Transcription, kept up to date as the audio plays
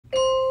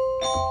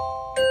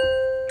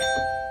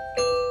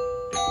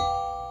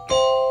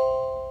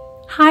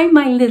Hi,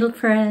 my little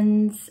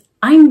friends.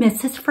 I'm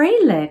Mrs.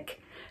 Freilich.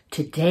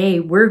 Today,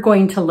 we're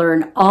going to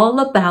learn all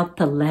about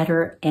the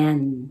letter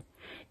N.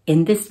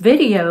 In this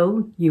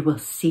video, you will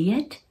see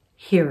it,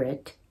 hear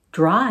it,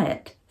 draw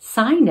it,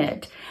 sign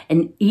it,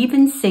 and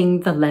even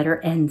sing the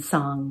letter N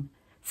song.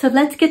 So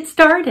let's get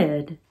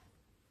started.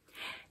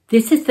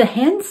 This is the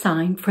hand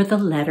sign for the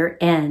letter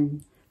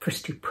N.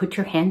 First, you put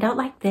your hand out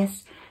like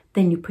this,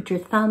 then you put your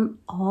thumb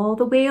all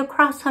the way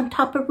across on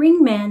top of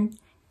Ringman,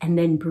 and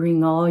then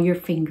bring all your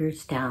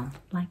fingers down,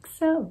 like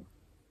so.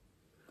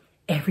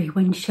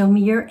 Everyone show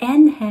me your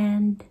N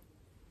hand.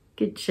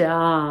 Good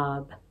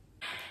job.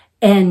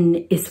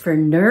 N is for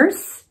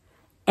nurse,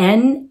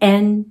 N.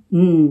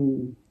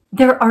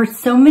 There are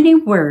so many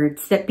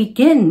words that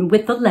begin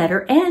with the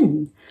letter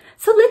N.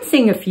 So let's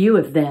sing a few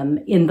of them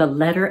in the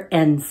letter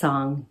N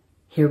song.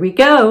 Here we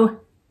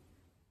go.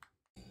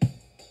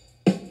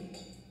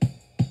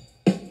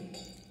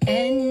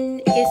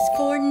 N is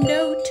for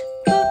notebook,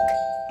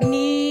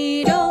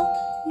 needle,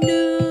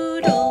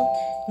 noodle,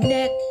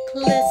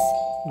 necklace,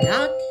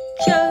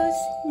 nachos,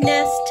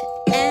 nest,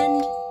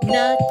 and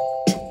nut.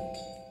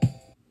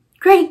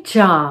 Great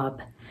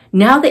job!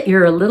 Now that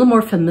you're a little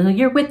more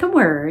familiar with the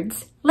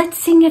words, let's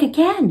sing it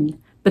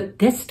again, but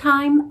this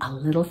time a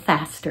little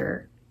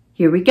faster.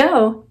 Here we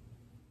go.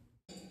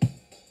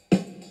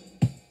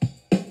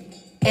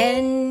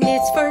 N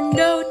is for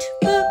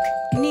notebook,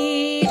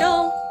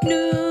 needle,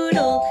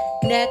 noodle,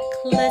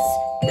 necklace,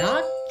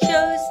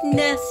 nachos,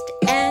 nest,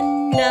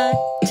 and nut.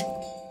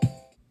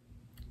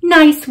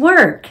 Nice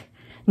work!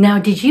 Now,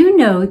 did you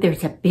know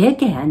there's a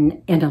big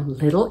N and a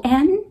little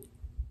n?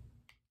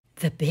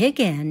 The big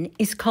N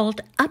is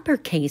called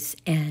uppercase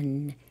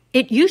N.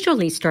 It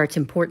usually starts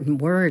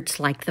important words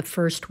like the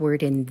first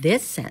word in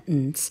this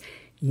sentence,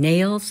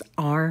 nails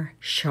are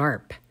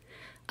sharp.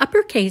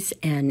 Uppercase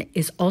N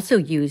is also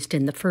used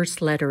in the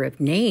first letter of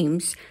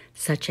names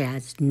such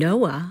as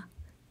Noah,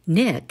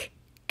 Nick,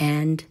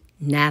 and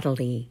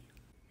Natalie.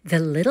 The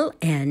little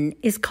n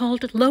is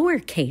called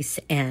lowercase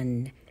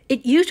n.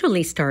 It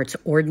usually starts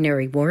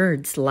ordinary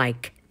words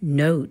like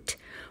note,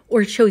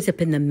 or shows up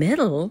in the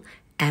middle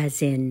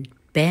as in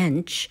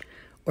bench,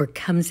 or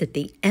comes at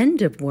the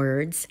end of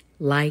words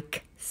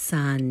like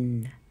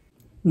sun.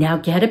 Now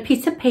get a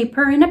piece of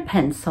paper and a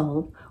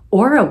pencil,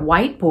 or a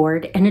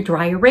whiteboard and a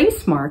dry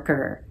erase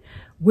marker.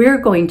 We're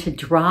going to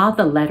draw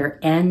the letter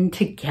N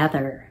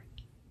together.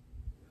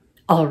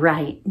 All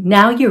right,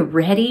 now you're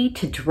ready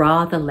to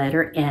draw the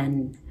letter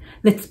N.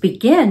 Let's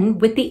begin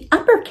with the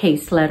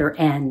uppercase letter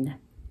N.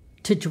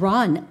 To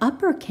draw an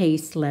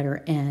uppercase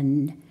letter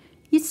N,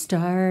 you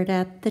start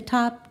at the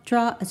top,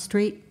 draw a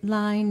straight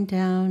line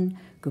down,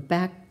 go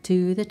back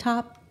to the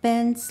top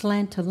and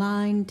slant a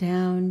line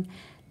down.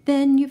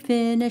 Then you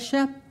finish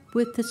up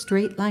with the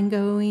straight line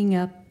going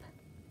up.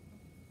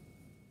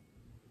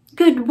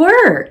 Good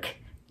work!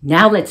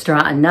 Now let's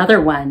draw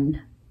another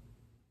one.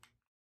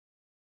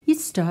 You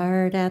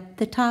start at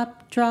the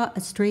top, draw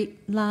a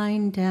straight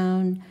line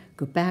down,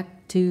 go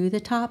back to the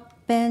top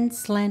and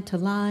slant a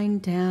line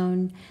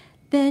down.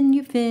 Then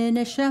you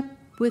finish up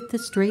with the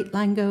straight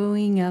line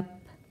going up.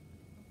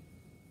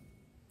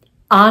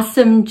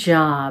 Awesome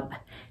job!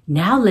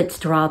 Now let's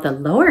draw the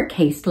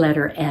lowercase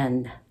letter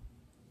n.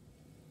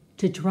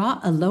 To draw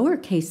a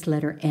lowercase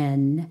letter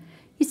n,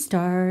 you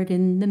start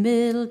in the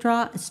middle,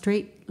 draw a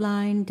straight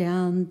line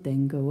down,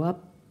 then go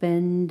up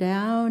and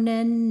down,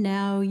 and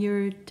now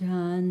you're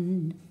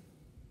done.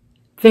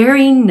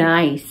 Very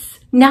nice!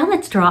 Now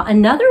let's draw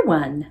another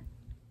one.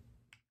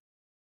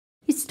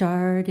 You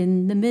start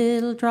in the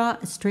middle, draw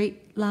a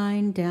straight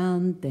line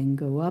down, then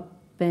go up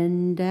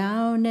and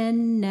down,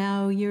 and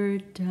now you're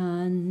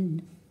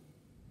done.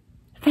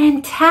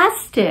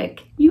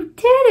 Fantastic! You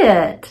did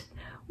it!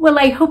 Well,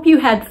 I hope you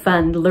had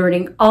fun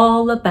learning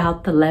all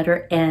about the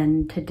letter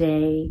N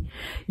today.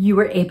 You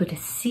were able to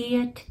see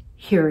it,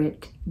 hear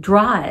it,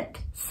 draw it,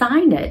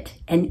 sign it,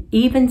 and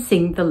even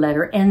sing the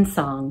letter N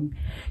song.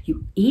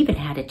 You even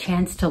had a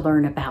chance to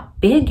learn about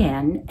big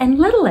N and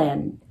little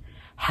n.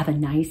 Have a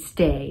nice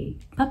day.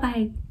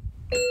 Bye-bye.